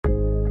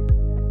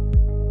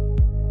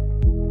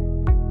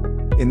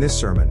In this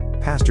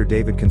sermon, Pastor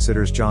David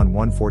considers John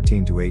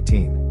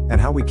 1:14-18, and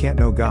how we can't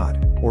know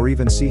God, or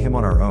even see Him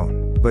on our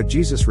own, but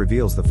Jesus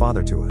reveals the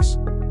Father to us.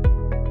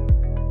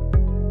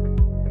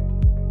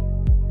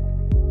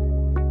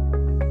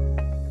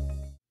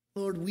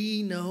 Lord,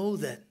 we know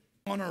that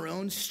on our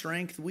own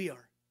strength we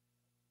are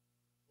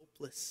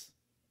hopeless.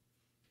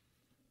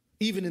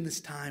 Even in this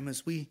time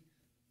as we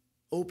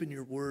open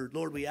your word,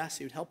 Lord, we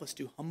ask you to help us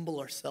to humble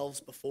ourselves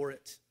before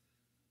it.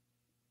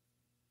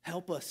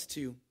 Help us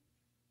to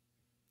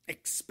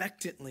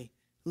expectantly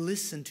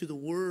listen to the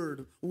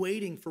word,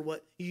 waiting for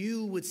what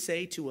you would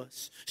say to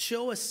us.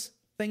 Show us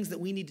things that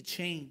we need to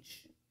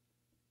change.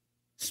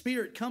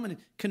 Spirit, come and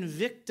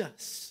convict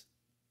us.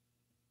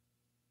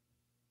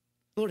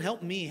 Lord,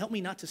 help me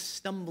not to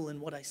stumble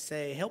in what I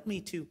say. Help me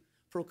to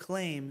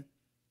proclaim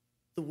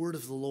the word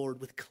of the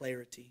Lord with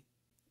clarity.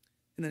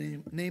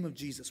 In the name of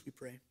Jesus we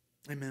pray.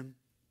 Amen.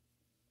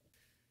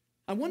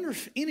 I wonder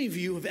if any of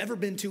you have ever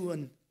been to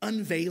an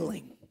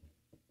unveiling.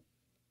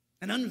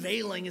 An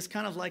unveiling is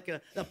kind of like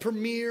a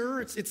premiere.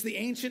 It's the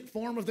ancient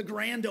form of the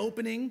grand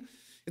opening.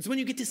 It's when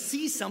you get to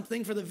see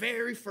something for the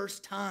very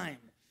first time.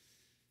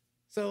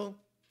 So,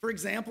 for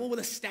example, with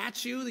a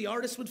statue, the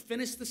artist would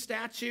finish the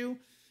statue,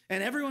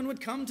 and everyone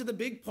would come to the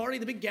big party,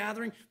 the big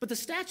gathering. But the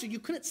statue, you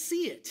couldn't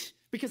see it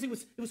because it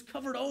was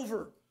covered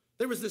over.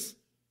 There was this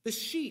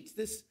sheet,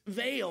 this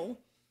veil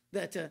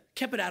that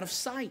kept it out of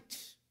sight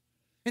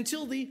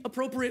until the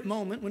appropriate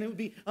moment when it would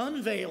be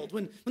unveiled,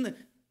 when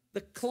the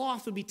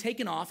cloth would be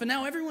taken off, and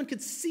now everyone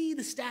could see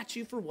the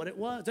statue for what it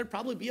was. There'd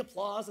probably be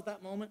applause at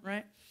that moment,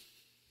 right?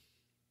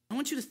 I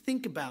want you to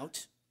think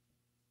about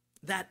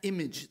that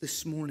image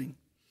this morning.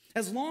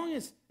 As long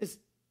as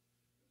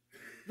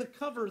the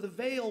cover, the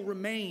veil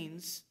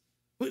remains,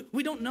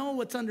 we don't know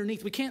what's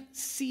underneath. We can't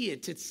see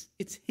it.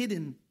 It's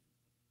hidden.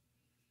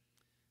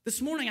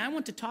 This morning, I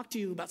want to talk to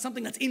you about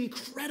something that's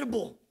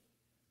incredible,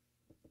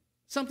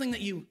 something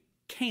that you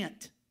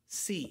can't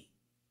see.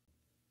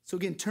 So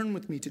again, turn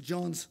with me to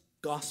John's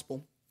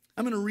gospel.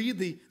 I'm going to read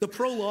the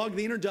prologue,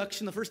 the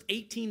introduction, the first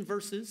 18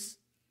 verses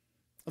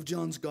of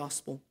John's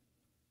gospel.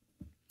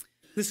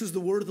 This is the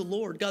word of the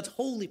Lord, God's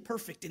holy,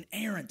 perfect,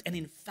 inerrant, and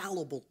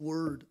infallible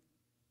word.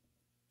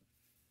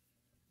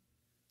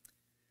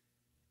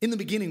 In the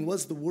beginning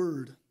was the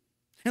Word,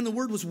 and the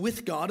Word was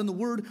with God, and the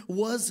Word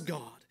was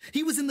God.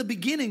 He was in the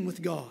beginning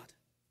with God.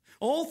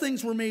 All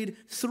things were made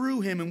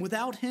through him, and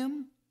without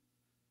him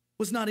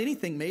was not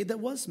anything made that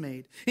was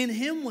made. In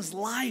him was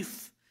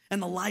life,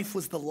 and the life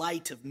was the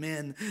light of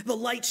men. The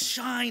light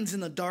shines in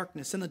the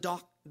darkness, and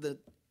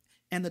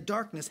the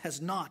darkness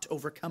has not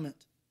overcome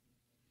it.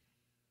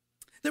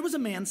 There was a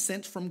man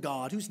sent from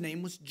God whose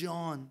name was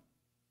John.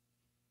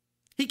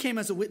 He came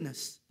as a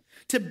witness,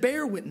 to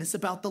bear witness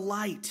about the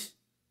light,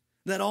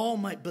 that all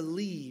might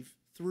believe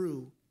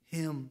through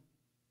him.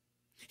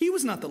 He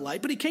was not the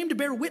light, but he came to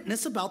bear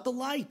witness about the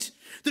light.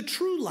 The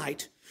true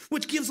light,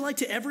 which gives light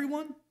to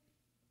everyone,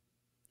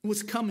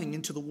 was coming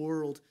into the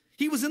world.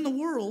 He was in the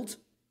world,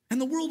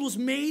 and the world was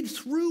made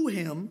through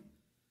him,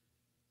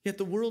 yet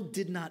the world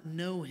did not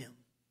know him.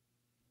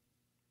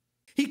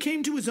 He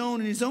came to his own,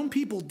 and his own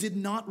people did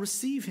not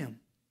receive him.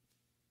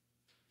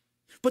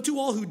 But to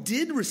all who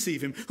did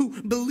receive him,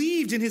 who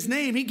believed in his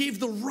name, he gave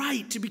the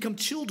right to become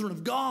children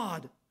of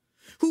God,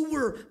 who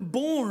were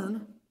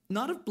born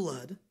not of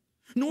blood,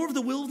 nor of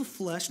the will of the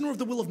flesh, nor of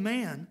the will of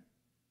man,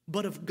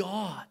 but of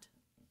God.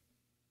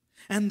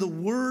 And the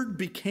Word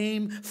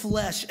became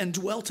flesh and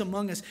dwelt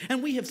among us,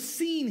 and we have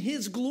seen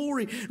his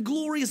glory.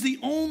 Glory is the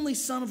only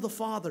Son of the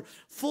Father,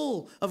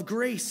 full of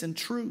grace and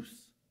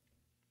truth.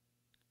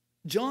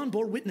 John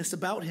bore witness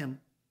about him.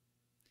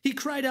 He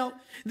cried out,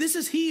 "This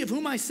is he of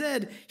whom I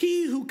said,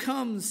 'He who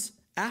comes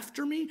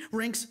after me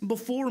ranks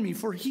before me,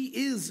 for he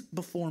is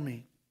before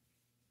me.'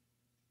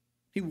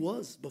 He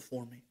was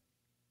before me.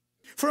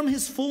 From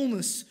his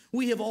fullness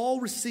we have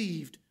all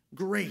received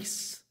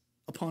grace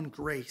upon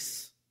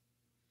grace.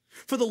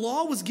 For the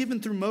law was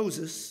given through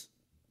Moses,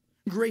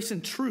 grace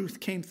and truth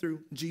came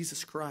through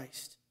Jesus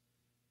Christ.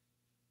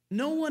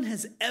 No one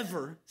has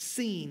ever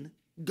seen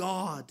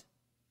God.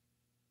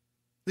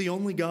 The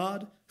only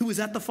God who is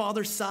at the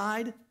Father's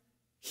side,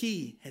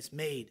 he has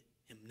made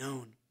him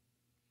known."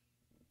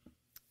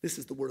 This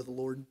is the word of the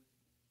Lord.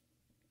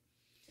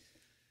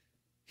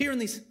 Here in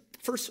these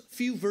first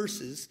few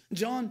verses,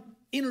 John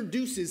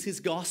introduces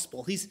his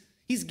gospel. He's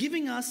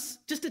giving us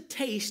just a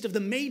taste of the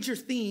major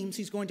themes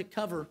he's going to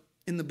cover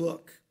in the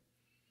book.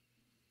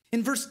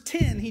 In verse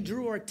 10, he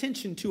drew our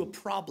attention to a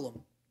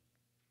problem.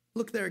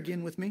 Look there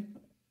again with me.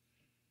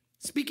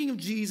 Speaking of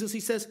Jesus, he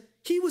says,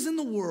 "He was in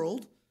the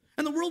world,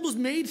 and the world was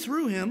made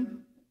through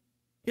him,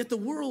 yet the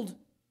world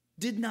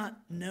did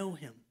not know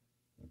him."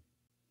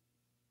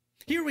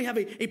 Here we have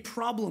a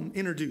problem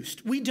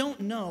introduced. We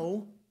don't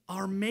know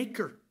our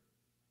Maker.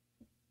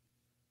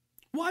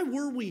 Why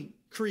were we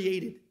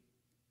created?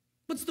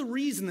 What's the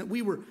reason that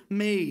we were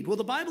made? Well,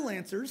 the Bible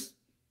answers,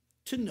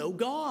 to know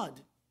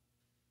God.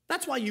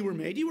 That's why you were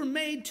made. You were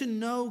made to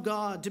know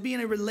God, to be in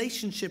a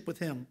relationship with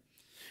him.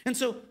 And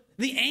so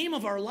the aim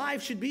of our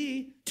life should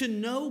be to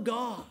know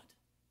God,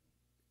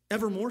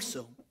 ever more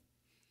so?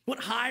 What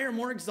higher,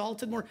 more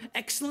exalted, more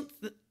excellent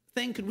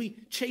thing could we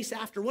chase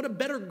after? What a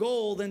better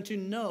goal than to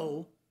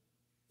know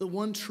the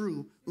one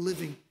true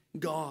living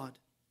God?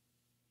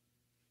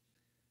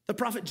 The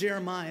prophet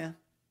Jeremiah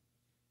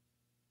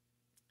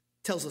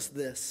tells us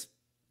this.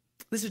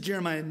 This is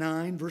Jeremiah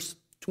 9, verse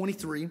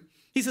 23.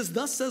 He says,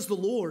 "Thus says the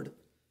Lord,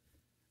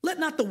 let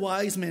not the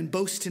wise man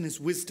boast in his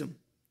wisdom.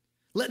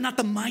 Let not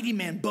the mighty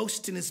man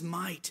boast in his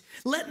might.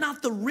 Let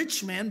not the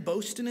rich man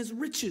boast in his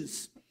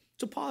riches."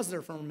 So pause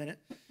there for a minute.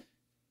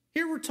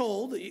 Here we're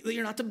told that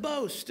you're not to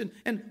boast.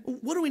 And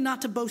what are we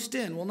not to boast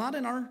in? Well, not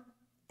in our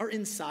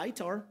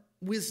insight, our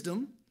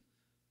wisdom,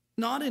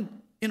 not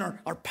in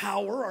our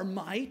power, our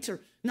might, or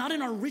not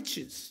in our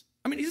riches.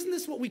 I mean, isn't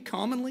this what we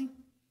commonly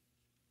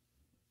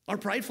are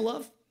prideful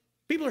of?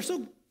 People are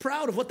so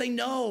proud of what they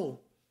know,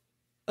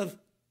 of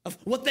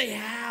what they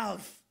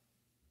have.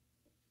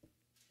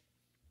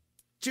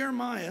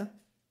 Jeremiah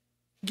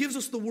gives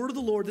us the word of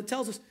the Lord that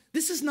tells us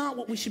this is not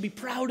what we should be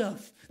proud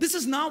of. This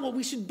is not what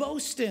we should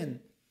boast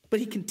in. But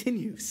he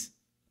continues.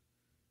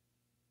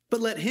 "But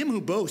let him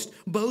who boasts,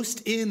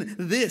 boast in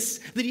this,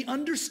 that he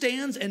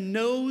understands and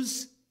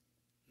knows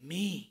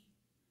me."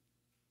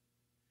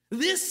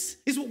 This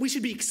is what we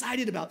should be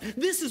excited about.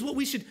 This is what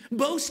we should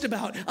boast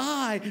about.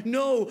 I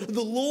know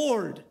the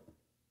Lord.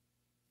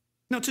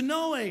 Now, to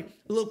know a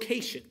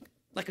location,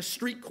 like a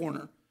street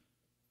corner,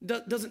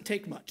 doesn't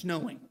take much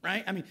knowing,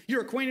 right? I mean,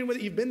 you're acquainted with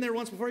it. You've been there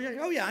once before. You're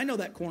like, oh, yeah, I know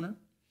that corner.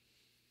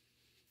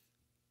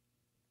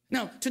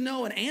 Now, to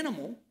know an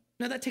animal,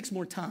 now that takes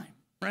more time,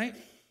 right?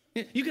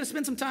 You can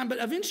spend some time, but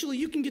eventually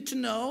you can get to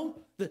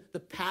know the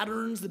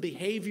patterns, the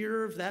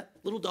behavior of that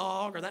little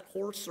dog or that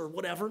horse or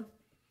whatever.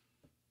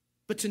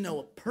 But to know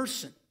a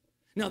person,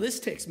 now this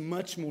takes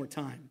much more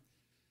time.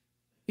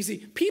 You see,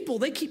 people,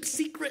 they keep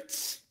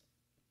secrets,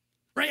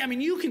 right? I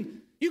mean, you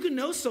can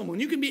know someone,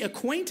 you can be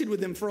acquainted with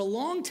them for a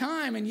long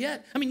time, and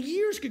yet, I mean,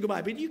 years could go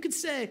by, but you could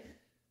say,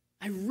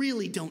 I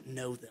really don't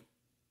know them.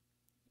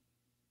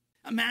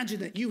 Imagine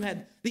that you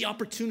had the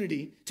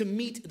opportunity to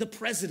meet the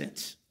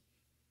president.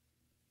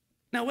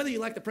 Now, whether you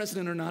like the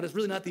president or not is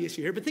really not the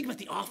issue here, but think about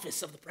the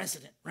office of the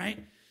president, right?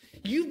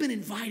 You've been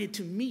invited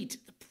to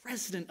meet the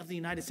president of the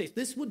United States.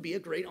 This would be a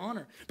great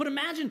honor. But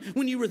imagine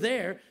when you were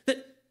there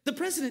that the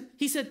president,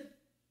 he said,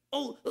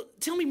 oh,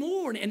 tell me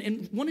more,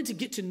 and wanted to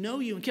get to know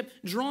you and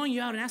kept drawing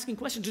you out and asking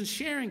questions and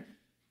sharing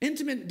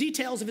intimate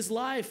details of his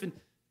life. And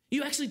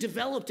you actually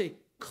developed a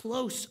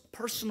close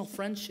personal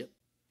friendship.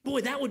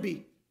 Boy, that would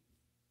be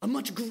a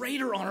much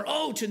greater honor.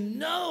 Oh, to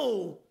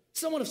know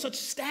someone of such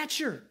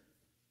stature.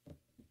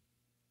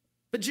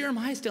 But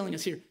Jeremiah is telling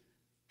us here,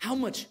 how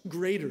much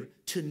greater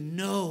to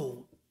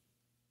know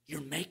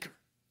your maker,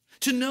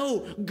 to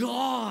know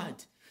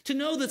God, to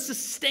know the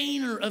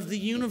sustainer of the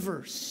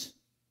universe.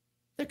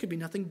 There could be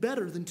nothing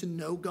better than to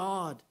know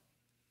God.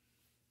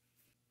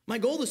 My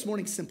goal this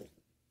morning is simple.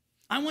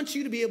 I want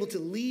you to be able to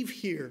leave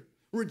here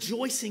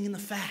rejoicing in the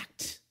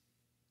fact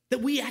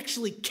that we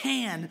actually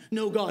can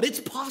know God. It's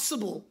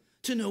possible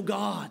to know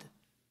God.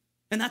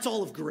 And that's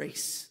all of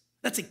grace.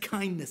 That's a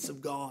kindness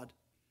of God.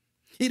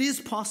 It is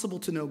possible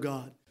to know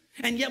God.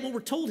 And yet what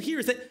we're told here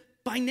is that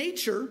by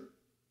nature,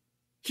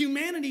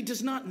 humanity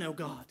does not know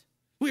God.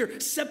 We are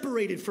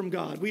separated from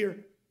God. We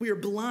are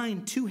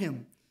blind to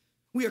him.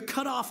 We are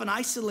cut off and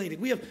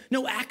isolated. We have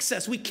no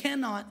access. We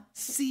cannot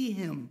see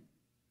him.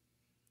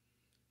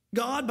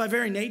 God, by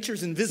very nature,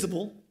 is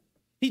invisible.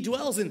 He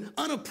dwells in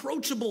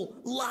unapproachable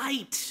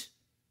light.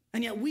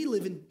 And yet we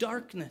live in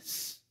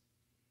darkness.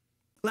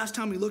 Last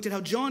time we looked at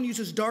how John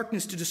uses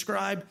darkness to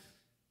describe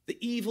the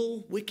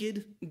evil,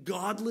 wicked,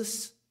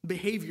 godless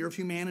behavior of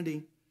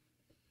humanity.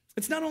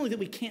 It's not only that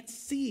we can't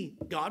see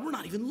God, we're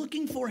not even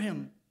looking for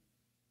him.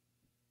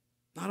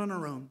 Not on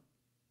our own.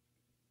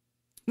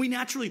 We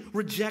naturally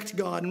reject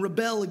God and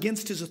rebel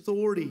against his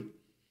authority.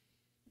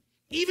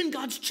 Even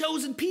God's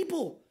chosen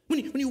people.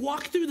 When you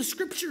walk through the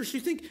scriptures,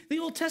 you think the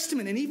Old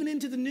Testament and even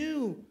into the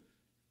New,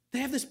 they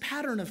have this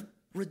pattern of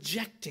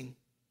rejecting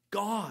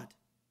God.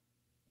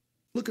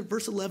 Look at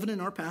verse 11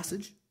 in our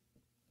passage.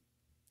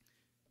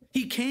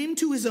 He came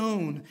to his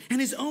own,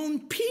 and his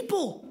own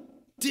people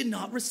did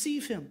not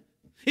receive him.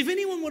 If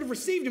anyone would have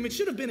received him, it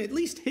should have been at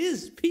least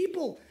his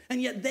people.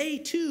 And yet they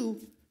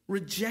too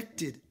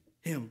rejected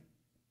him.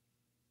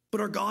 But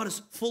our God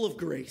is full of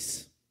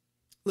grace.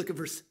 Look at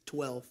verse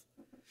 12.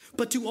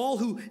 But to all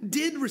who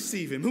did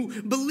receive him,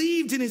 who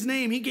believed in his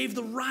name, he gave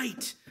the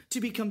right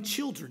to become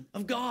children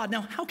of God.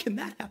 Now, how can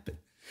that happen?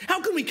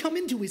 How can we come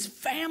into his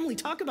family?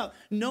 Talk about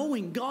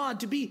knowing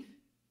God, to be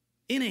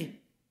in a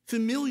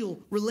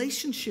familial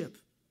relationship.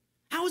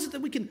 How is it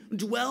that we can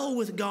dwell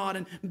with God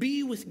and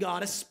be with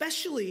God,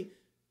 especially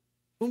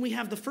when we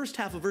have the first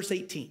half of verse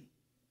 18?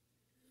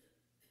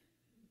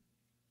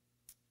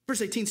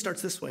 Verse 18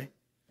 starts this way.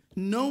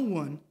 No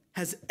one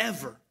has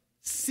ever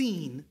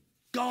seen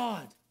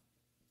God.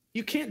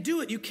 You can't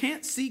do it. You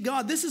can't see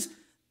God. This is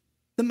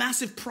the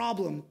massive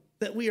problem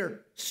that we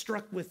are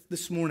struck with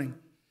this morning.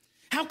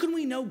 How can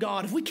we know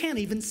God if we can't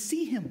even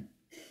see him?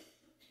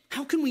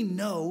 How can we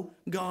know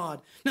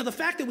God? Now, the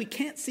fact that we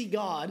can't see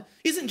God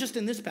isn't just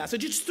in this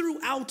passage, it's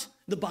throughout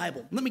the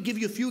Bible. Let me give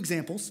you a few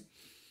examples.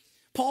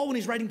 Paul, when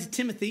he's writing to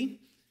Timothy,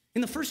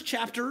 in the first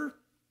chapter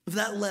of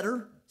that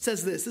letter,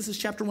 says this. This is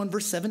chapter 1,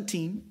 verse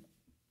 17.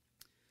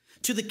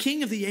 To the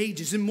King of the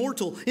ages,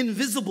 immortal,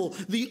 invisible,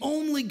 the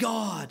only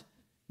God,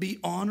 be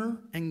honor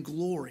and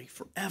glory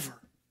forever.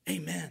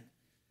 Amen.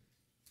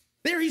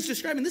 There he's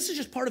describing, this is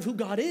just part of who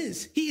God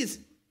is. He is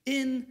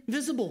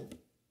invisible.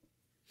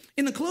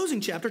 In the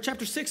closing chapter,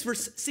 chapter 6,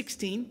 verse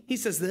 16, he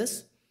says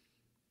this,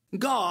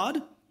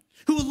 God,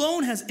 who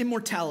alone has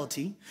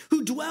immortality,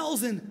 who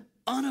dwells in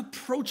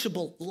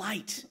unapproachable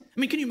light. I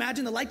mean, can you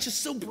imagine? The light's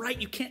just so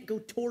bright you can't go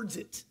towards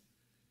it.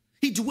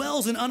 He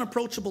dwells in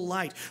unapproachable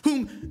light,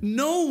 whom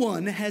no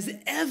one has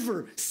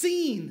ever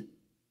seen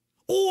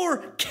or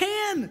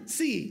can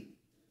see.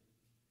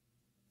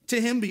 To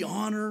him be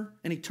honor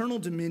and eternal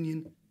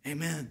dominion.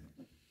 Amen.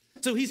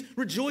 So he's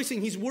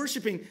rejoicing, he's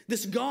worshiping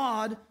this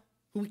God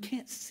who we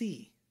can't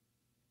see.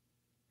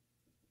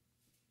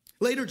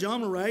 Later,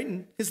 John will write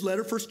in his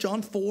letter, 1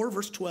 John 4,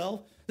 verse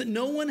 12, that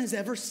no one has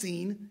ever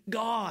seen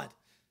God.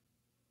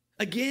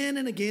 Again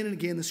and again and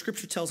again, the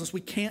scripture tells us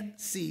we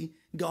can't see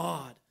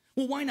God.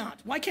 Well, why not?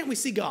 Why can't we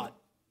see God?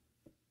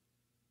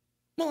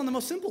 Well, on the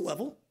most simple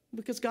level,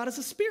 because God is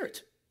a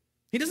spirit.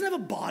 He doesn't have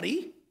a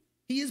body.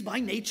 He is by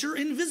nature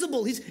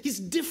invisible. He's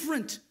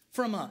different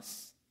from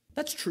us.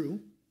 That's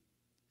true.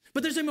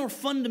 But there's a more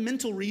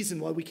fundamental reason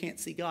why we can't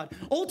see God.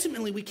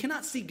 Ultimately, we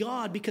cannot see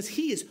God because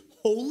he is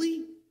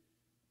holy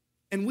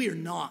and we are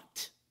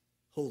not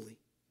holy.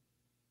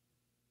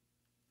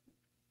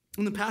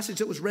 In the passage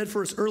that was read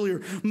for us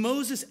earlier,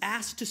 Moses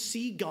asked to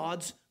see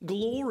God's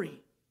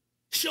glory.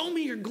 Show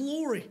me your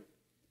glory.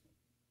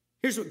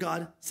 Here's what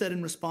God said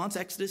in response,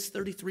 Exodus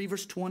 33,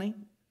 verse 20.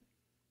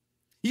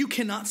 You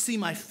cannot see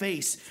my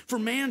face, for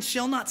man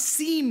shall not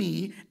see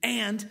me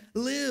and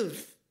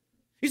live.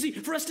 You see,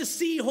 for us to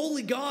see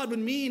holy God would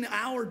mean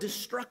our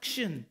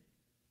destruction.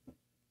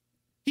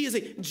 He is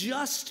a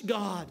just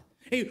God,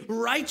 a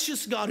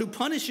righteous God who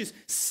punishes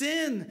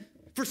sin.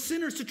 For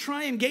sinners to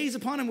try and gaze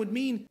upon him would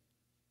mean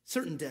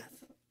certain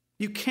death.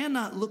 You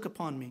cannot look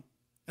upon me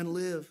and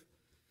live.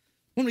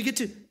 When we get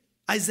to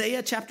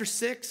Isaiah chapter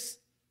 6,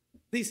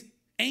 these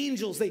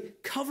angels, they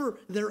cover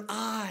their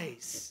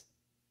eyes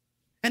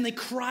and they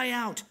cry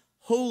out,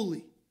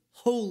 holy,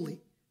 holy,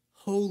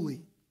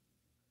 holy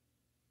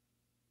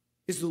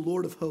is the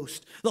Lord of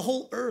hosts. The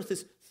whole earth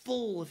is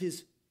full of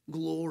his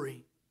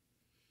glory.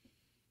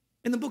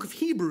 In the book of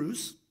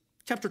Hebrews,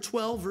 chapter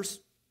 12, verse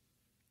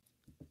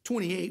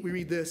 28, we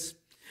read this.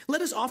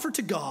 Let us offer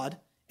to God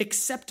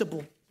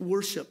acceptable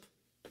worship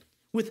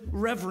with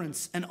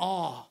reverence and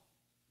awe.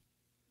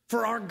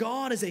 For our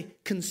God is a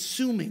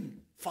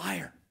consuming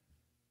fire.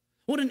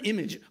 What an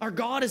image. Our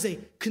God is a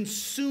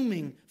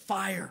consuming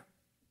fire.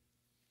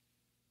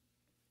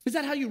 Is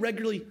that how you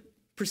regularly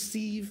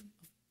perceive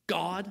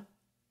God?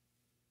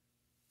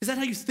 Is that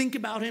how you think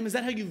about him? Is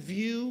that how you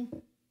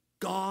view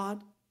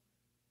God?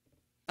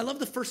 I love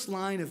the first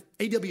line of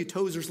A.W.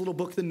 Tozer's little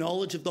book, The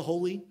Knowledge of the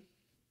Holy.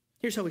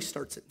 Here's how he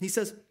starts it. He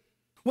says,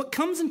 what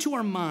comes into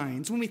our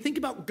minds when we think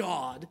about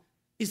God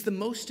is the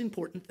most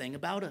important thing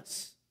about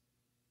us.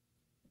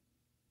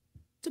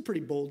 It's a pretty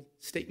bold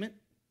statement.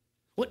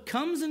 What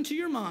comes into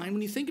your mind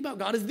when you think about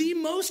God is the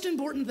most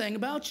important thing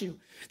about you.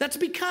 That's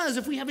because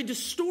if we have a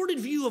distorted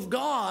view of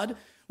God,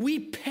 we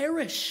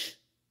perish.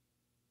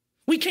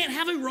 We can't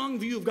have a wrong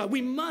view of God.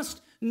 We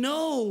must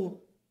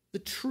know the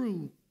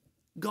true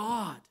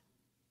God.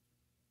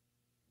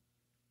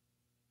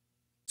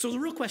 So the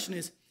real question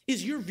is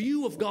your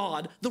view of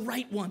God the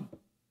right one?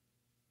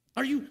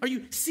 Are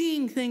you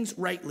seeing things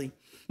rightly?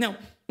 Now,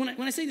 when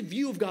I say the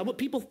view of God, what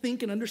people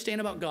think and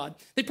understand about God,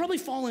 they probably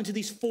fall into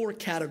these four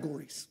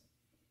categories.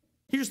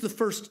 Here's the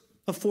first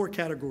of four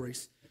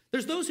categories.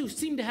 There's those who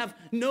seem to have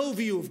no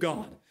view of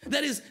God.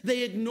 That is,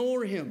 they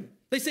ignore him.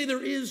 They say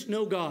there is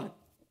no God.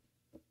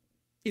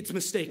 It's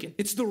mistaken.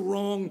 It's the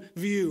wrong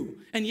view.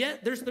 And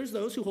yet, there's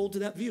those who hold to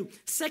that view.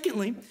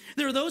 Secondly,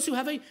 there are those who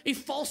have a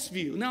false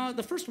view. Now,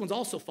 the first one's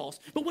also false.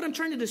 But what I'm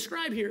trying to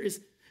describe here is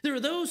there are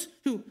those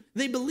who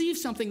they believe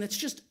something that's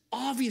just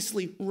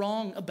obviously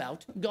wrong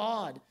about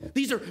God.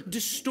 These are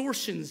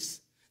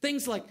distortions.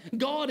 Things like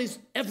God is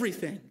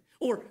everything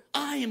or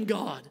I am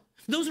God.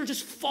 Those are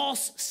just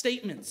false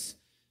statements.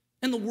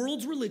 And the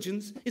world's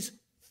religions is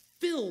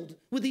filled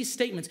with these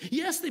statements.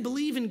 Yes, they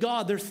believe in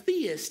God. They're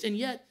theists, and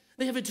yet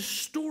they have a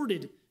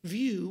distorted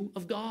view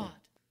of God.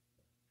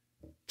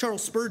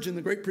 Charles Spurgeon,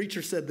 the great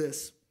preacher, said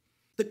this: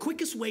 the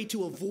quickest way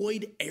to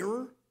avoid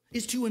error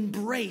is to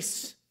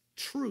embrace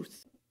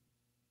truth.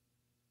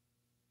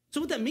 So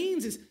what that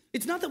means is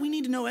it's not that we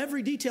need to know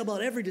every detail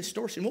about every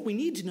distortion. What we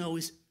need to know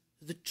is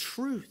the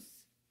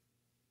truth.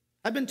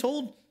 I've been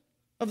told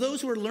of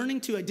those who are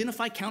learning to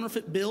identify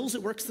counterfeit bills,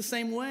 it works the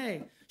same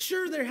way.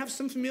 Sure, they have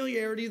some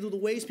familiarity with the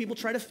ways people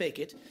try to fake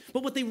it,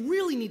 but what they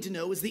really need to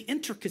know is the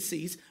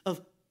intricacies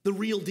of the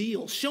real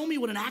deal. Show me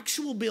what an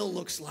actual bill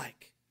looks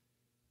like.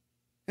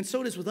 And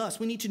so it is with us.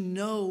 We need to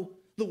know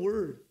the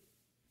word.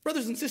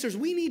 Brothers and sisters,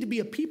 we need to be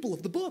a people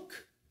of the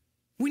book.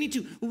 We need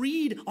to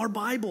read our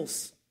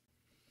Bibles.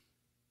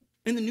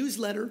 In the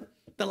newsletter,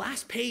 the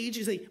last page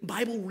is a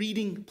Bible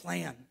reading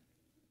plan.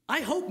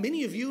 I hope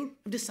many of you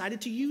have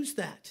decided to use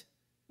that.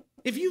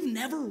 If you've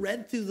never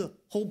read through the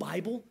whole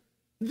Bible,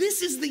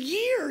 this is the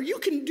year. You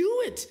can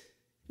do it.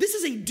 This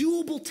is a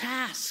doable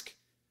task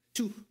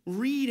to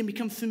read and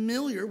become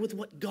familiar with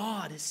what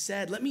God has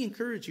said. Let me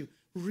encourage you,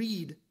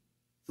 read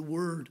the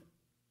Word.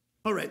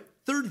 All right,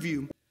 third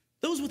view,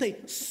 those with a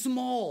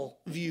small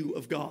view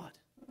of God.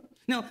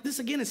 Now, this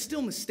again is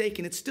still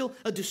mistaken. It's still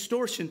a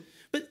distortion,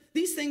 but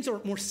these things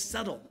are more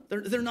subtle.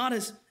 They're not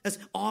as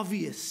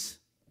obvious.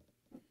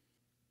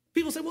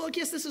 People say, well, I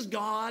guess this is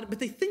God, but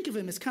they think of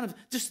him as kind of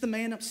just the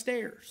man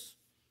upstairs,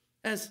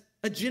 as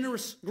a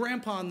generous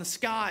grandpa in the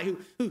sky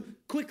who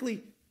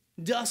quickly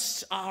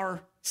dusts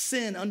our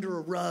sin under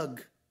a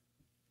rug.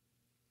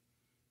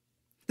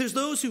 There's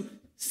those who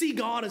see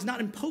God as not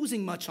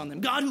imposing much on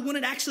them. God who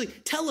wouldn't actually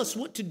tell us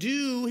what to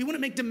do. He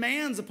wouldn't make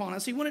demands upon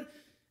us. He wouldn't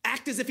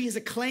act as if he has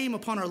a claim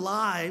upon our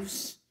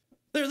lives.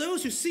 There are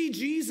those who see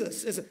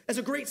Jesus as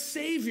a great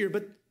Savior,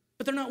 but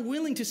they're not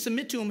willing to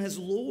submit to him as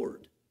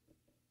Lord.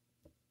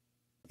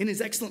 In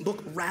his excellent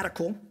book,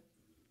 Radical,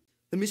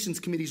 the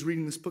missions committee's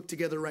reading this book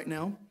together right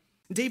now,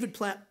 David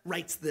Platt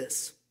writes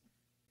this: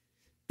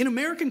 in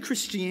American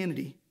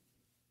Christianity,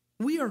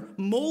 we are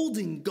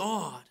molding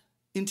God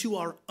into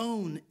our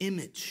own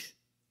image.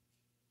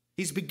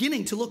 He's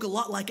beginning to look a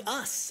lot like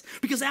us,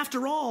 because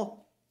after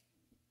all,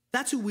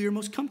 that's who we are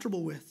most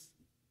comfortable with.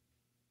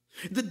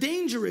 The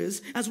danger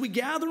is, as we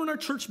gather in our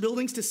church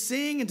buildings to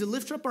sing and to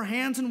lift up our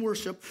hands in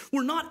worship,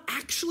 we're not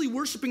actually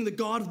worshiping the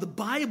God of the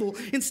Bible.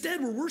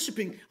 Instead, we're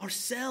worshiping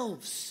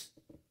ourselves.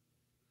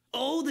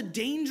 Oh, the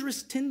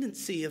dangerous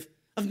tendency of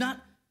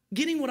not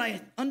getting what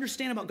I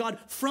understand about God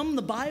from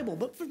the Bible,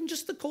 but from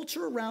just the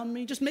culture around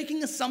me, just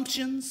making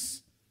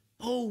assumptions.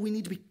 Oh, we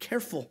need to be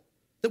careful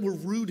that we're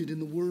rooted in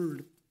the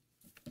Word.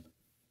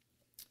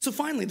 So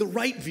finally, the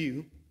right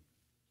view,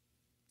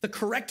 the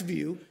correct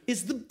view,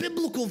 is the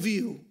biblical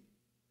view.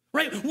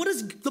 Right? What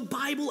does the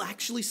Bible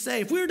actually say?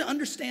 If we were to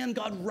understand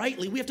God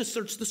rightly, we have to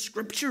search the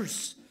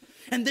Scriptures.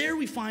 And there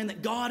we find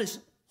that God is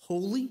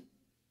holy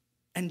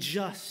and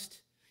just.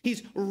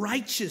 He's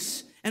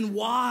righteous and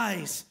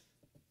wise.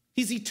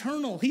 He's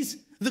eternal. He's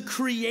the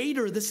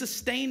creator, the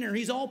sustainer.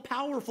 He's all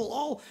powerful,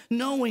 all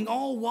knowing,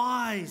 all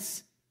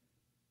wise.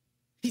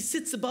 He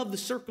sits above the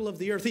circle of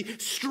the earth. He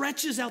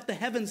stretches out the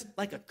heavens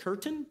like a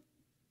curtain.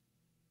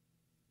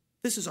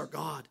 This is our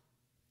God.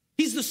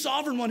 He's the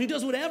sovereign one who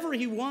does whatever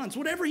he wants,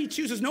 whatever he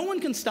chooses. No one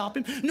can stop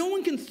him. No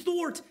one can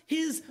thwart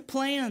his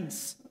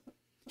plans.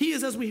 He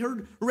is, as we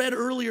read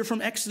earlier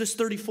from Exodus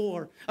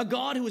 34, a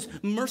God who is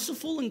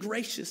merciful and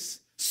gracious,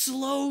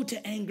 slow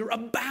to anger,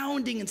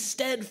 abounding in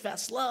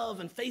steadfast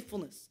love and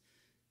faithfulness,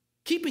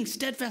 keeping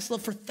steadfast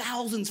love for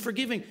thousands,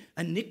 forgiving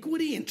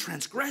iniquity and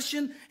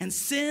transgression and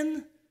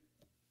sin,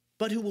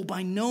 but who will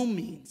by no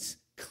means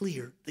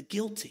clear the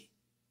guilty.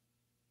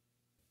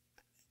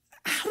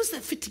 How does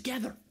that fit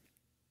together?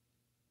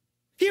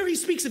 Here he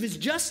speaks of his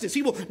justice.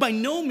 He will by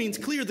no means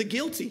clear the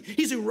guilty.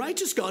 He's a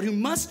righteous God who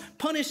must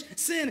punish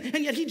sin.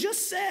 And yet he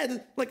just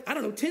said,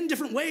 10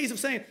 different ways of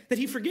saying that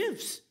he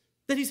forgives,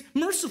 that he's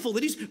merciful,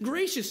 that he's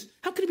gracious.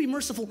 How can he be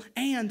merciful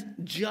and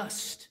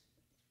just?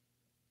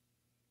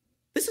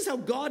 This is how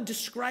God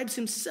describes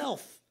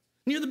himself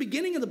near the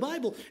beginning of the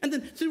Bible. And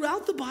then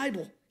throughout the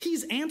Bible,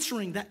 he's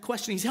answering that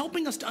question. He's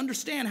helping us to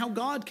understand how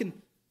God can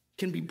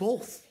be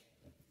both,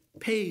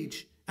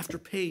 page after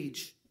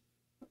page.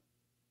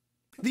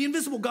 The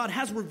invisible God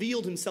has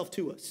revealed himself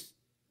to us.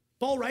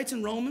 Paul writes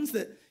in Romans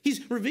that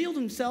he's revealed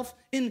himself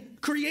in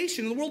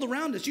creation, in the world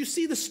around us. You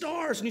see the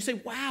stars and you say,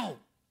 wow,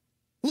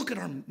 look at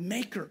our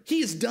maker.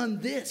 He has done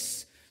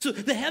this. So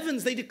the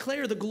heavens, they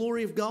declare the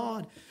glory of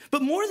God.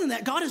 But more than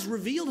that, God has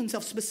revealed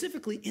himself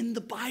specifically in the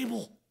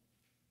Bible.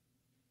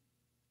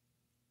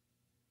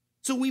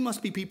 So we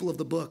must be people of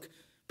the book.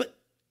 But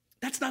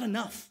that's not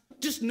enough.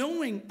 Just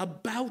knowing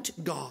about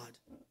God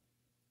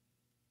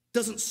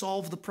doesn't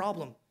solve the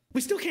problem. We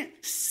still can't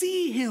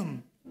see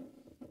him.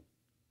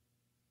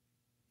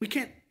 We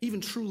can't even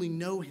truly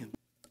know him.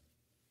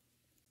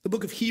 The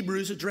book of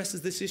Hebrews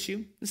addresses this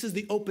issue. This is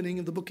the opening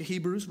of the book of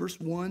Hebrews, verse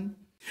 1.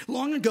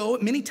 Long ago,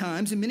 at many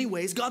times, in many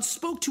ways, God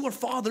spoke to our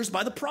fathers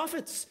by the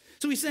prophets.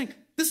 So he's saying,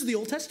 this is the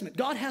Old Testament.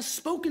 God has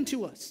spoken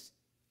to us.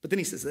 But then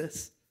he says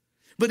this,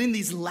 but in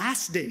these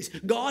last days,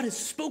 God has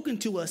spoken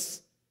to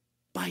us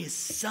by his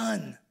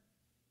Son.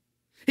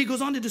 He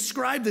goes on to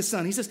describe the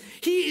Son. He says,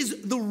 he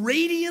is the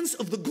radiance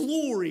of the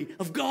glory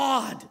of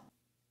God.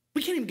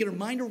 We can't even get our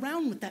mind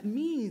around what that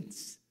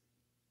means.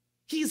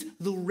 He is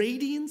the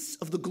radiance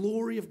of the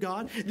glory of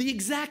God, the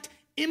exact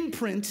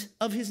imprint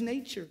of his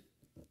nature.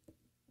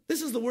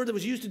 This is the word that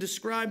was used to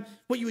describe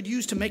what you would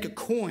use to make a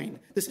coin,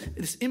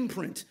 this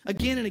imprint,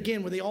 again and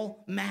again, where they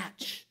all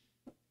match.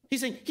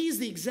 He's saying he's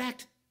the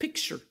exact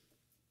picture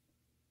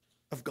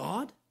of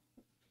God.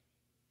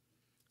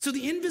 So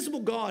the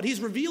invisible God,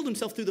 he's revealed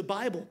himself through the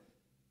Bible,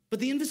 but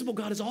the invisible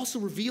God has also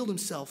revealed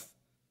himself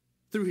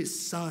through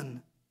his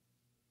Son.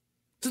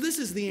 this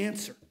is the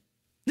answer.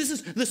 This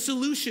is the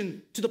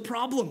solution to the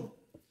problem.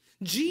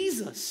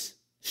 Jesus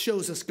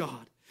shows us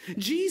God.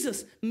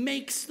 Jesus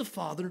makes the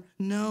Father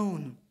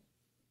known.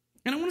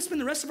 And I want to spend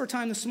the rest of our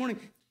time this morning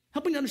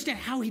helping to understand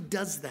how he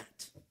does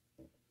that.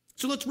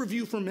 So let's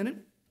review for a minute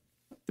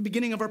the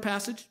beginning of our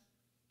passage.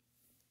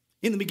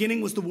 In the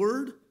beginning was the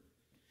Word,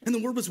 and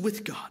the Word was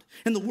with God,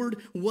 and the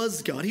Word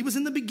was God. He was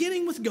in the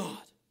beginning with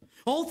God.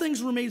 All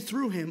things were made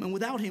through him, and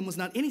without him was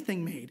not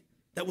anything made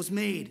that was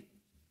made.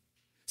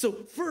 So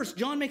first,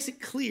 John makes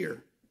it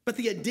clear about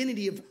the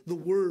identity of the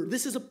Word.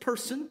 This is a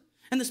person,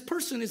 and this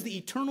person is the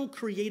eternal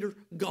creator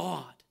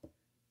God.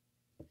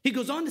 He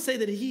goes on to say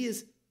that he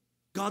is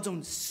God's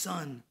own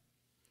Son.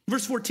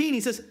 Verse 14,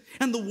 he says,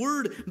 and the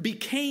Word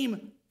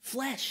became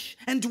flesh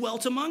and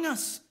dwelt among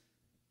us,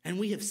 and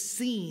we have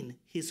seen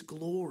his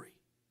glory.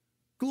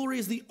 Glory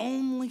is the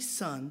only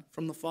Son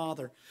from the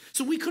Father.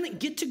 So we couldn't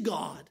get to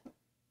God,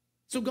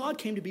 so God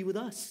came to be with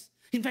us.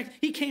 In fact,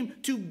 he came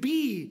to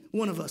be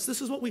one of us.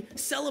 This is what we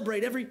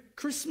celebrate every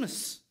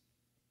Christmas.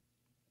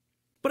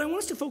 But I want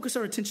us to focus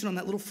our attention on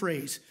that little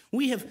phrase.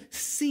 We have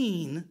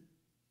seen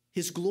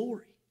his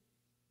glory.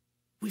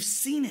 We've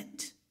seen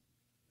it.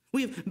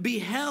 We have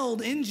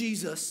beheld in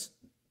Jesus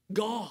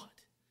God.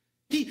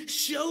 He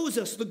shows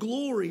us the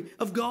glory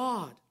of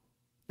God.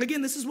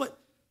 Again, this is what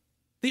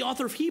the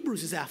author of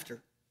Hebrews is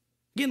after.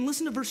 Again,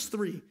 listen to verse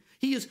 3.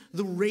 He is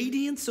the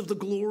radiance of the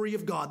glory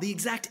of God, the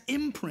exact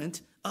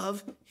imprint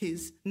of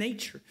his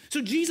nature.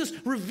 So Jesus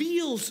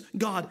reveals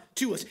God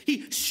to us.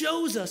 He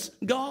shows us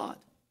God.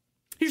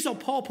 Here's how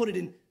Paul put it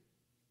in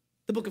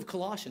the book of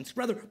Colossians.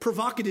 Rather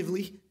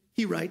provocatively,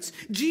 he writes,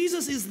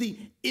 Jesus is the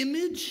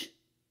image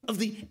of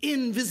the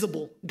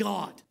invisible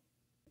God.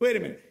 Wait a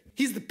minute.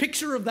 He's the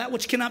picture of that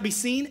which cannot be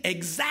seen?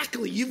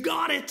 Exactly. You've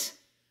got it.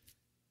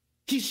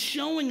 He's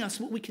showing us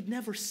what we could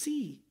never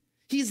see.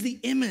 He is the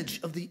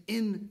image of the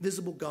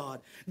invisible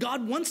God.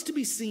 God wants to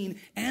be seen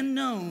and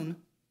known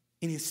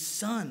in his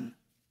Son.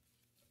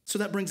 So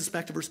that brings us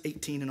back to verse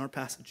 18 in our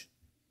passage.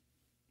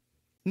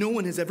 No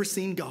one has ever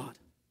seen God.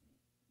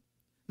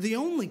 The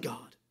only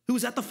God who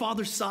is at the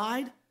Father's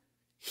side,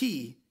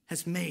 he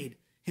has made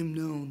him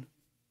known.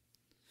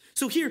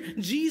 So here,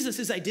 Jesus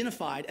is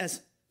identified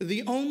as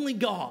the only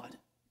God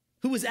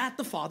who is at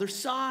the Father's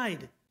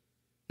side.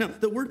 Now,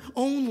 the word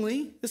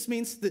only, this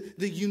means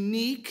the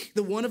unique,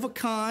 the one of a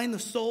kind, the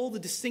sole, the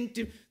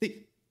distinctive,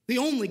 the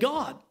only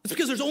God. It's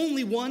because there's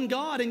only one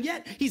God, and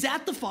yet he's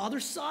at the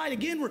Father's side.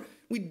 Again,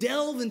 we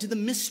delve into the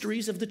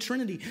mysteries of the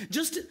Trinity.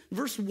 Just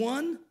verse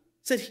 1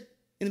 said,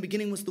 in the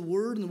beginning was the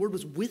Word, and the Word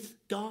was with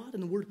God,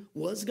 and the Word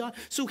was God.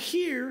 So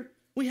here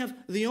we have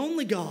the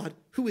only God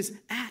who is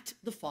at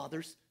the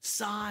Father's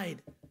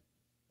side.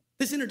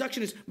 This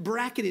introduction is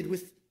bracketed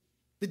with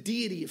the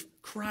deity of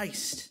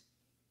Christ.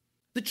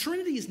 The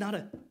Trinity is not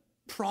a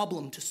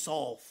problem to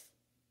solve.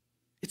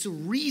 It's a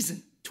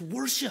reason to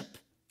worship.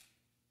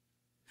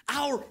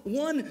 Our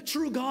one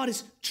true God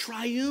is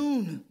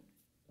triune.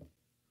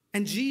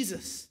 And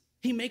Jesus,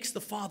 he makes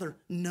the Father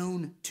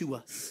known to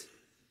us.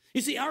 You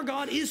see, our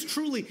God is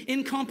truly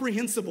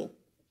incomprehensible.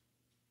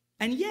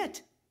 And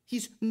yet,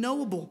 he's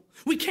knowable.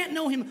 We can't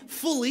know him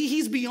fully.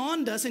 He's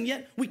beyond us, and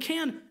yet we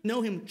can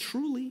know him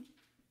truly.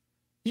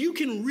 You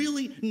can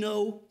really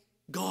know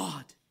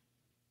God.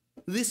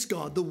 This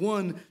God, the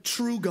one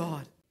true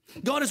God.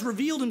 God has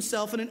revealed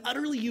himself in an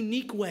utterly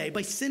unique way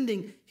by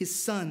sending his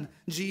Son,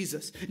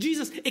 Jesus.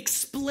 Jesus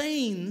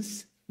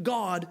explains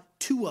God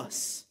to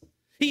us.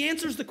 He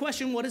answers the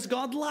question, what is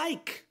God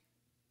like?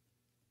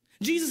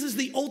 Jesus is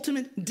the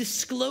ultimate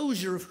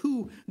disclosure of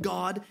who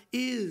God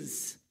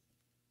is.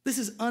 This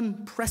is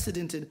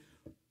unprecedented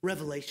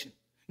revelation.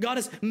 God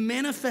has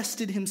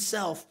manifested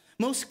himself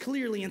most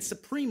clearly and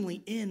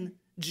supremely in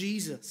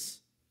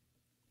Jesus.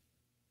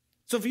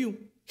 So if you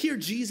hear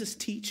Jesus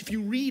teach, if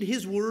you read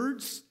his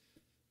words,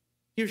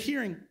 you're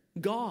hearing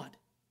God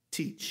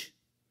teach.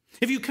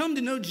 If you come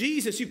to know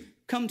Jesus, you've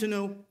come to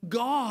know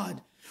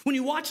God. When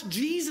you watch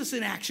Jesus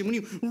in action, when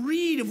you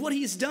read of what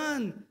he's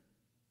done,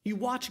 you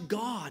watch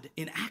God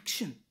in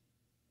action.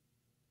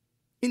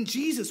 In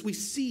Jesus, we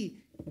see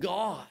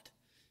God.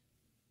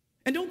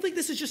 And don't think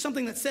this is just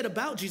something that's said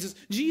about Jesus.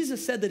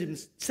 Jesus said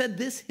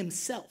this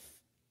himself.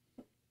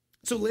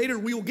 So later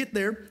we will get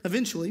there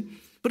eventually.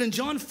 But in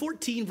John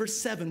 14, verse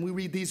 7, we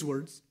read these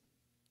words.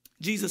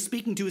 Jesus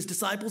speaking to his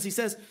disciples, he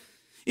says,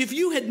 if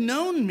you had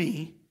known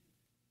me,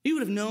 you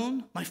would have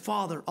known my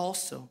Father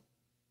also.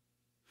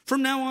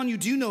 From now on, you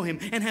do know him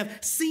and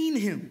have seen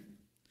him.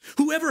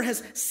 Whoever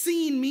has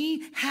seen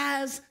me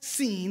has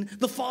seen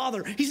the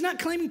Father. He's not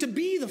claiming to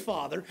be the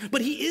Father,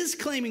 but he is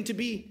claiming to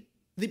be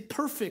the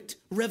perfect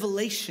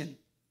revelation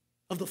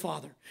of the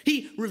Father.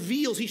 He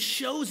reveals, he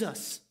shows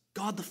us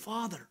God the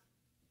Father.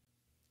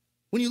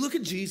 When you look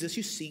at Jesus,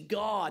 you see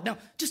God. Now,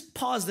 just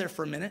pause there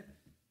for a minute.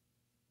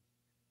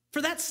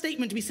 For that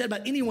statement to be said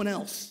about anyone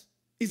else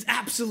is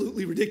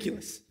absolutely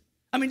ridiculous.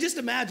 I mean, just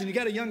imagine you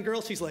got a young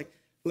girl, she's like,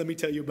 let me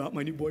tell you about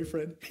my new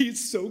boyfriend.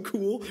 He's so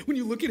cool. When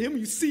you look at him,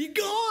 you see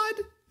God.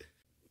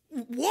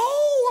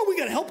 Whoa, we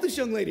got to help this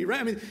young lady, right?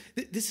 I mean,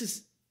 this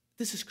is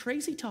this is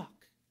crazy talk.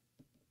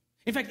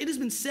 In fact, it has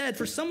been said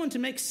for someone to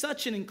make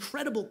such an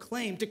incredible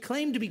claim, to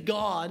claim to be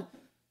God,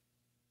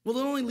 well,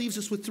 it only leaves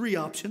us with three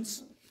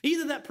options.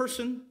 Either that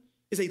person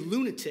is a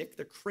lunatic,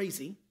 they're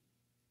crazy,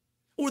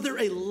 or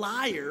they're a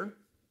liar,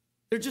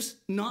 they're just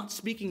not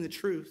speaking the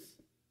truth,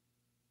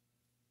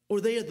 or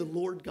they are the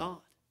Lord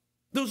God.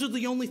 Those are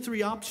the only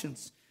three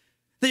options.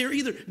 They are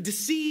either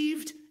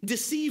deceived,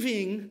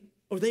 deceiving,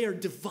 or they are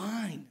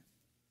divine.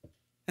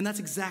 And that's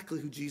exactly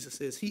who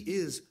Jesus is. He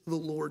is the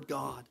Lord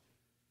God.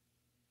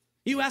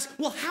 You ask,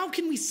 well, how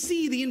can we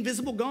see the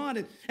invisible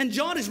God? And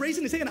John is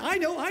raising his hand. I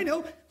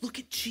know. Look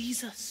at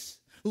Jesus.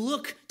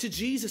 Look to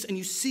Jesus and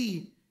you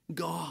see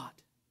God.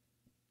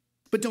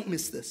 But don't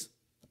miss this.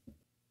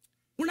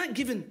 We're not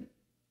given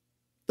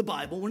the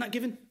Bible. We're not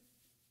given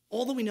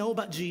all that we know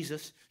about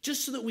Jesus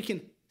just so that we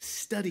can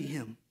study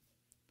him.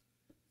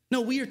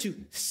 No, we are to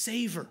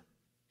savor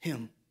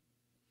him.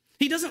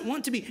 He doesn't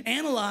want to be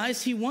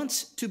analyzed. He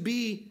wants to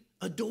be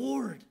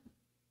adored.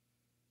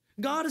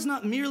 God is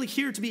not merely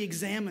here to be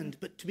examined,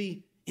 but to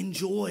be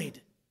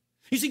enjoyed.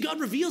 You see,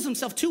 God reveals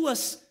himself to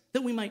us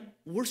that we might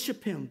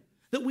worship him,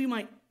 that we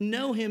might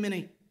know him in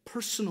a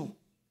personal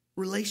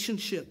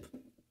relationship.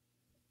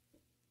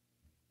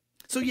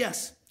 So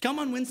yes, come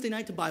on Wednesday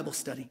night to Bible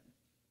study.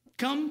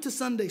 Come to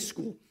Sunday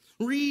school.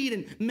 Read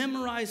and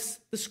memorize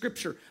the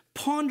scripture.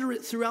 Ponder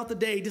it throughout the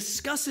day.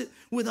 Discuss it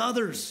with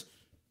others.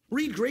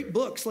 Read great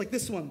books like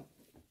this one,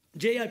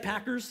 J.I.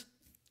 Packer's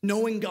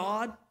Knowing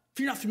God. If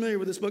you're not familiar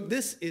with this book,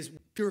 this is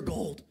pure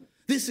gold.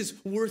 This is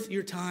worth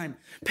your time.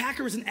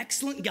 Packer is an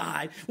excellent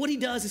guide. What he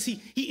does is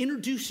he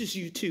introduces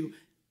you to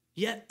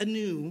yet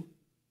anew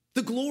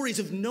the glories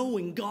of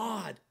knowing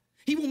God.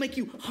 He will make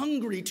you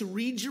hungry to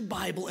read your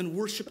Bible and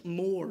worship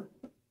more.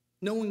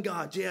 Knowing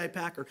God, J.I.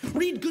 Packer.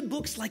 Read good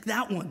books like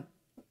that one.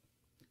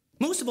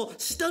 Most of all,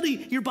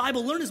 study your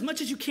Bible. Learn as much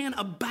as you can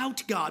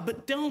about God,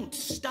 but don't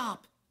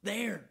stop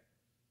there.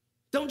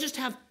 Don't just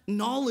have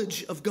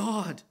knowledge of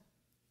God.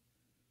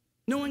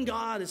 Knowing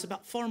God is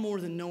about far more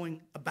than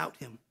knowing about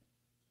him.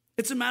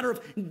 It's a matter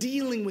of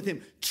dealing with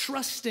him,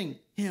 trusting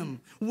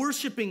him,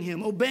 worshiping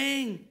him,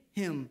 obeying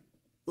him,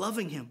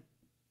 loving him.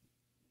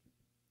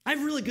 I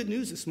have really good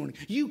news this morning.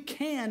 You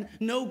can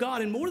know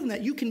God, and more than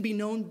that, you can be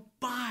known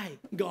by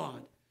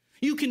God.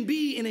 You can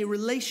be in a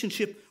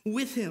relationship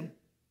with him.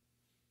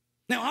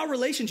 Now, our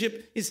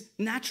relationship is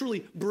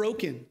naturally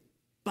broken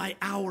by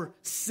our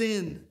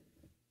sin.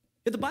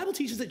 Yet the Bible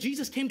teaches that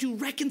Jesus came to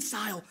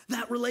reconcile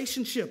that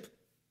relationship.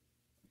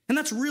 And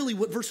that's really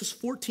what verses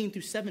 14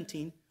 through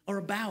 17 are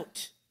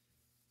about.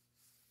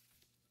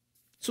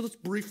 So let's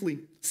briefly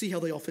see how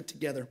they all fit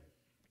together.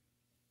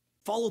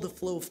 Follow the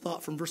flow of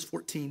thought from verse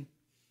 14.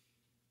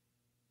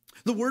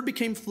 The Word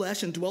became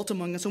flesh and dwelt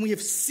among us, and we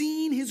have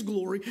seen his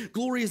glory.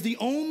 Glory is the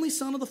only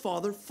Son of the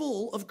Father,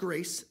 full of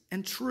grace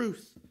and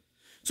truth.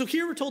 So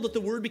here we're told that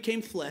the Word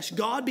became flesh.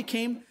 God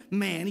became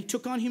man. He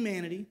took on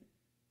humanity.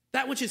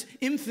 That which is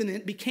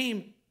infinite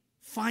became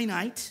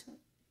finite.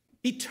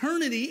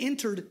 Eternity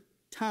entered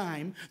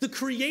time. The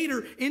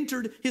Creator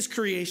entered his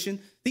creation.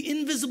 The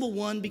invisible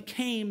one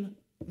became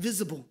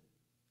visible.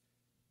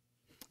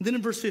 Then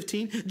in verse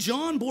 15,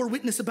 John bore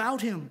witness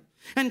about him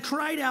and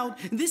cried out,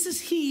 "This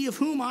is he of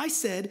whom I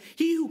said,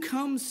 he who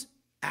comes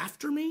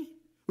after me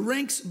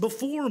ranks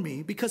before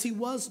me because he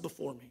was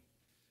before me."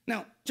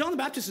 Now, John the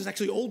Baptist is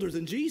actually older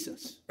than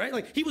Jesus, right?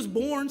 Like he was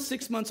born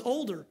 6 months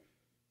older.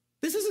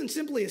 This isn't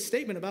simply a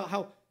statement about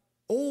how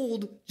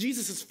old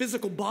Jesus'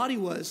 physical body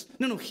was.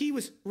 No, he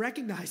was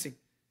recognizing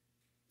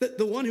that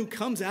the one who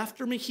comes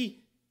after me,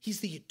 he's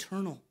the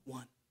eternal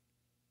one.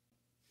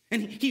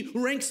 And he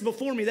ranks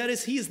before me. That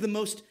is, he is the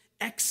most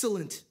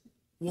excellent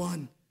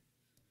one.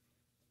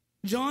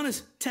 John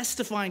is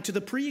testifying to the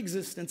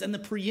preexistence and the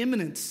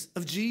preeminence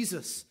of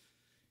Jesus.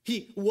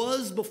 He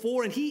was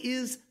before and he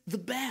is the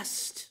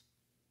best.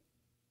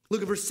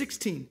 Look at verse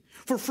 16.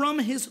 For from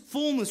his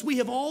fullness we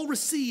have all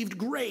received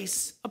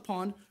grace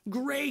upon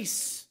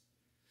grace.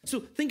 So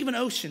think of an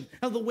ocean,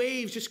 how the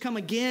waves just come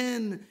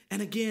again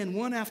and again,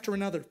 one after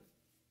another.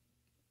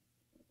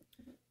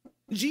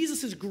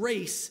 Jesus'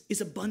 grace is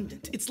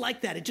abundant. It's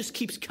like that. It just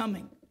keeps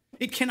coming.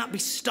 It cannot be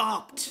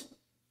stopped.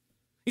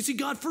 You see,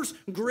 God first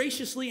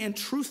graciously and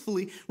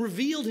truthfully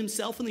revealed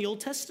himself in the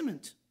Old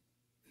Testament.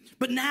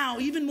 But now,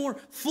 even more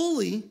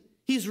fully,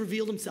 he has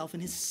revealed himself in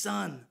his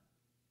Son.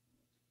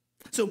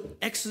 So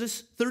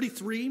Exodus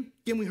 33,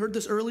 again, we heard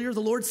this earlier.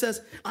 The Lord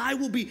says, "I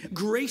will be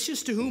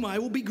gracious to whom I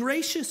will be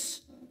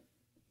gracious."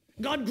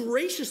 God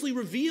graciously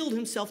revealed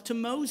himself to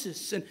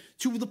Moses and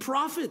to the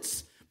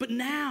prophets. But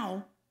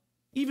now,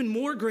 even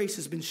more grace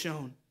has been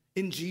shown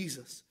in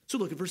Jesus. So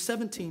look at verse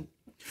 17.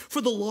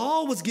 For the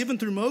law was given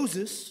through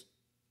Moses.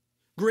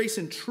 Grace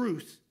and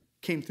truth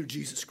came through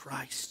Jesus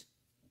Christ.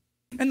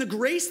 And the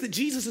grace that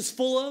Jesus is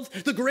full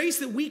of, the grace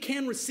that we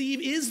can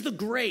receive, is the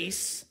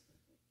grace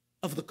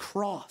of the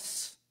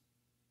cross.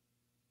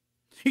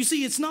 You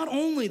see, it's not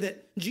only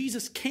that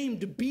Jesus came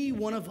to be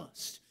one of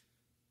us,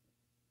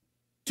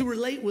 to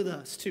relate with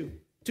us, to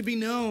be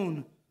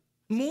known.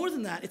 More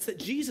than that, it's that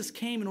Jesus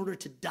came in order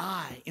to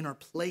die in our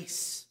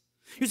place.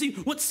 You see,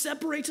 what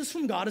separates us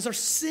from God is our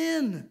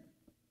sin.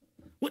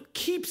 What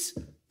keeps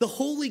the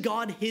holy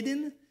God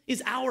hidden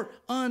is our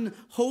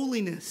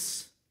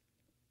unholiness.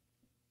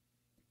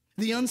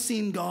 The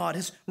unseen God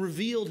has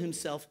revealed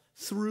himself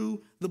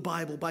through the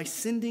Bible by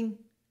sending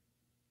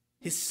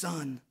his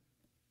Son.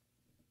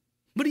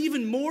 But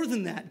even more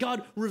than that,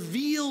 God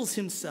reveals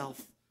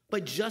himself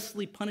by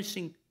justly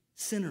punishing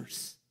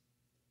sinners.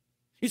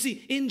 You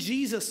see, in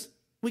Jesus,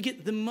 we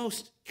get the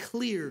most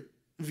clear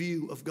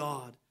view of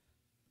God.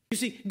 You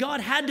see,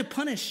 God had to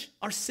punish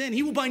our sin.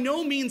 He will by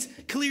no means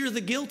clear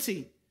the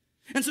guilty.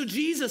 And so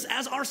Jesus,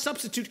 as our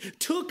substitute,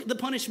 took the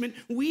punishment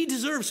we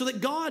deserve so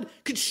that God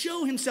could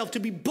show himself to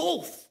be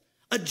both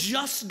a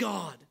just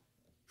God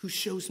who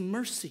shows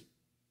mercy.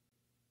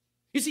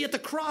 You see, at the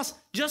cross,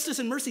 justice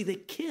and mercy, they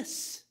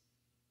kiss.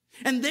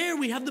 And there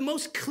we have the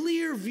most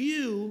clear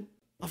view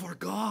of our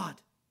God.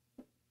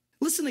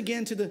 Listen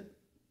again to the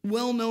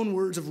well-known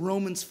words of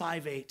Romans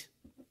 5:8.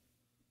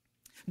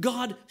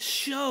 God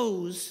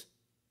shows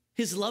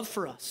his love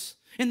for us,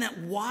 and that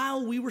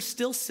while we were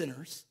still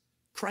sinners,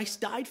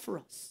 Christ died for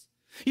us.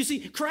 You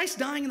see, Christ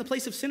dying in the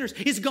place of sinners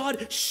is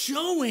God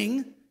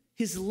showing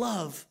his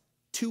love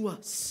to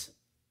us.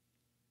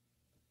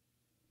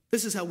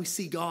 This is how we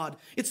see God.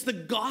 It's the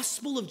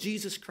gospel of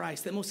Jesus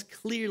Christ that most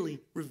clearly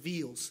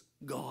reveals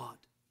God.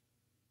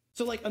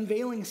 So like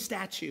unveiling a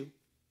statue,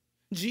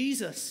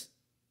 Jesus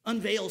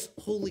unveils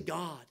holy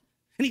God.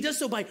 And he does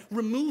so by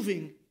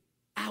removing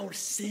our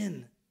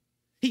sin.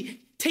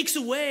 He takes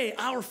away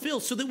our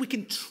filth so that we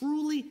can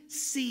truly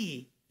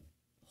see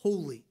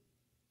holy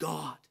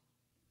God.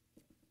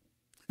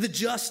 The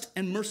just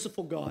and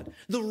merciful God,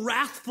 the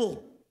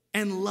wrathful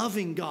and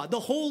loving God, the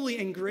holy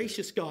and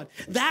gracious God.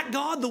 That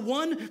God, the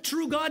one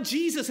true God,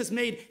 Jesus has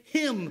made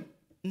him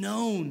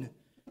known.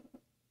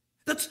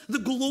 That's the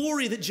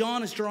glory that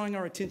John is drawing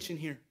our attention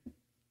here.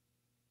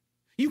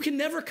 You can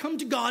never come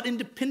to God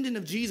independent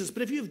of Jesus,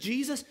 but if you have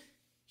Jesus,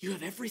 you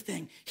have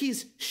everything. He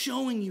is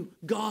showing you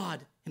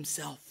God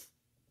himself.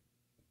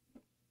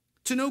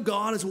 To know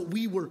God is what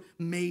we were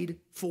made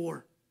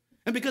for.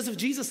 And because of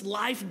Jesus'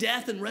 life,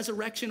 death, and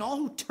resurrection, all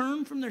who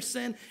turn from their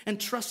sin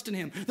and trust in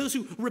him, those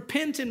who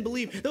repent and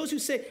believe, those who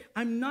say,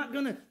 I'm not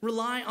going to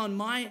rely on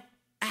my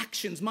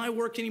actions, my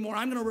work anymore,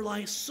 I'm going to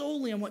rely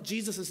solely on what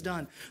Jesus has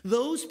done,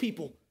 those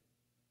people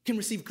can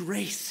receive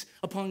grace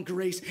upon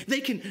grace.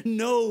 They can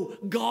know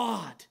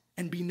God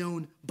and be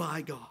known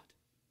by God.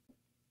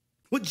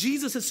 What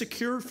Jesus has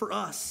secured for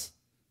us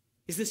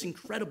is this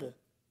incredible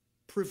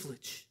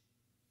privilege.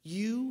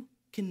 You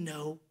can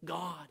know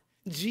God.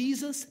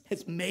 Jesus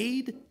has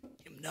made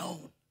him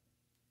known.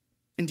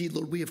 Indeed,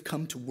 Lord, we have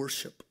come to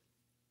worship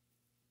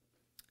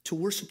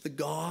the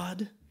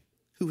God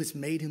who has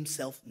made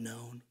himself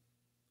known.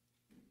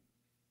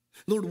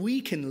 Lord,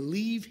 we can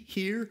leave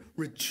here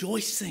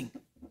rejoicing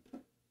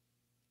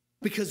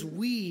because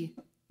we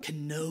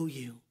can know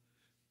you.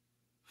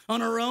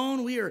 On our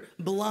own, we are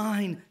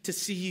blind to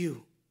see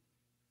you.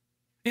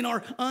 In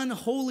our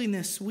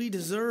unholiness, we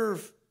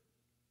deserve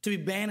to be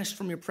banished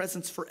from your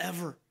presence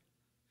forever.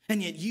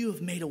 And yet you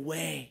have made a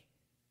way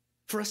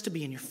for us to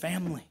be in your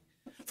family,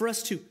 for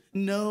us to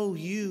know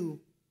you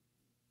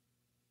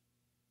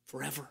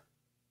forever.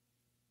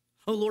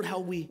 Oh Lord, how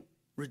we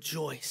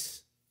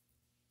rejoice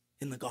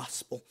in the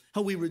gospel,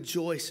 how we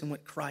rejoice in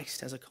what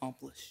Christ has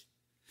accomplished.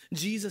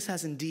 Jesus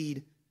has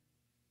indeed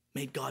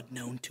made God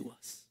known to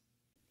us.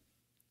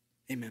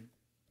 Amen.